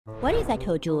What if I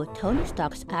told you Tony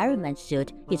Stark's Iron Man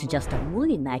suit isn't just a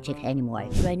movie magic anymore?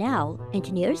 Right now,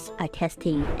 engineers are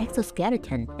testing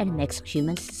exoskeleton and makes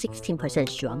humans 16%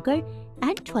 stronger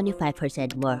and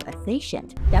 25% more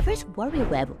efficient. DARPA's Warrior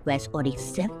Web weighs only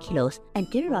 7 kilos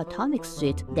and their atomic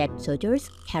suit that soldiers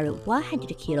carry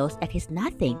 100 kilos that is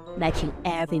nothing, matching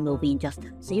every move in just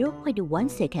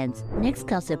 0.1 seconds. Next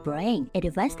comes the brain, an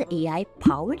advanced AI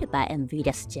powered by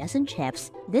NVIDIA's Jetson chips.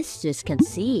 These suits can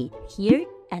see, hear,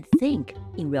 and think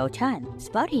in real time,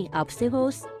 spotting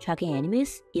obstacles, tracking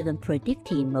enemies, even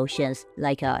predicting motions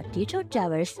like a digital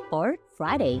Jarvis or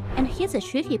Friday. And here's the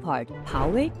tricky part.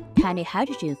 Powered, tiny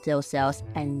hydrogen fuel cells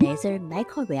and laser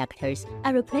micro-reactors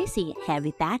are replacing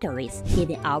heavy batteries,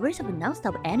 giving hours of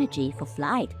nonstop energy for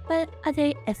flight. But are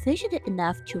they efficient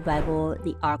enough to rival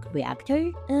the arc reactor?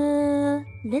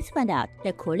 Let's find out.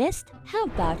 The coolest? How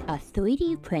about a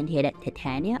 3D printed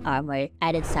titanium armor?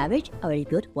 Adam Savage already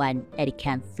built one and it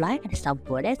can fly and stop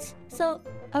bullets. So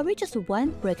are we just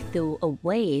one breakthrough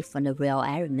away from the real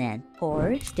Iron Man?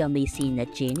 Or still missing the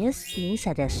genius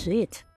inside the suit?